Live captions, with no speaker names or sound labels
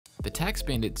The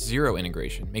TaxBandits Xero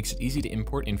integration makes it easy to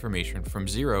import information from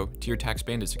Xero to your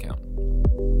TaxBandits account.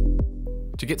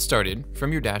 To get started,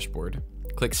 from your dashboard,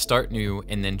 click Start New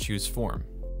and then choose Form.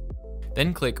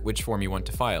 Then click which form you want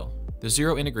to file. The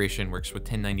Xero integration works with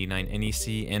 1099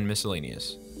 NEC and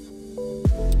miscellaneous.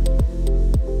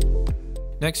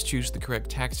 Next, choose the correct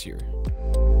tax year.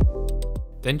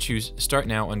 Then choose Start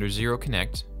Now under Xero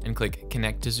Connect and click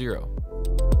Connect to Xero.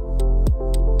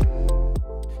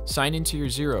 Sign into your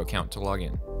Xero account to log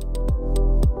in.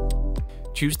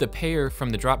 Choose the payer from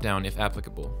the dropdown if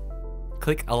applicable.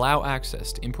 Click Allow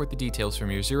Access to import the details from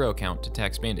your Xero account to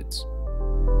TaxBandits.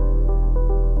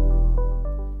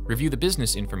 Review the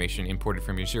business information imported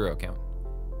from your Xero account.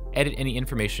 Edit any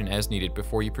information as needed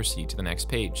before you proceed to the next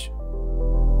page.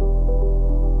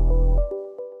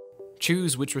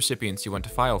 Choose which recipients you want to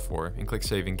file for and click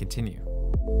Save and Continue.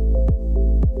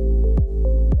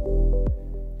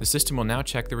 The system will now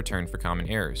check the return for common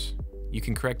errors. You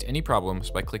can correct any problems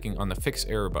by clicking on the Fix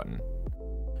Error button.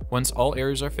 Once all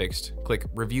errors are fixed, click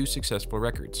Review Successful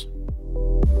Records.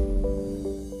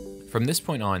 From this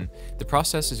point on, the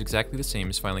process is exactly the same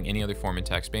as filing any other form in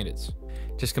TaxBandits.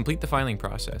 Just complete the filing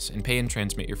process and pay and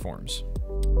transmit your forms.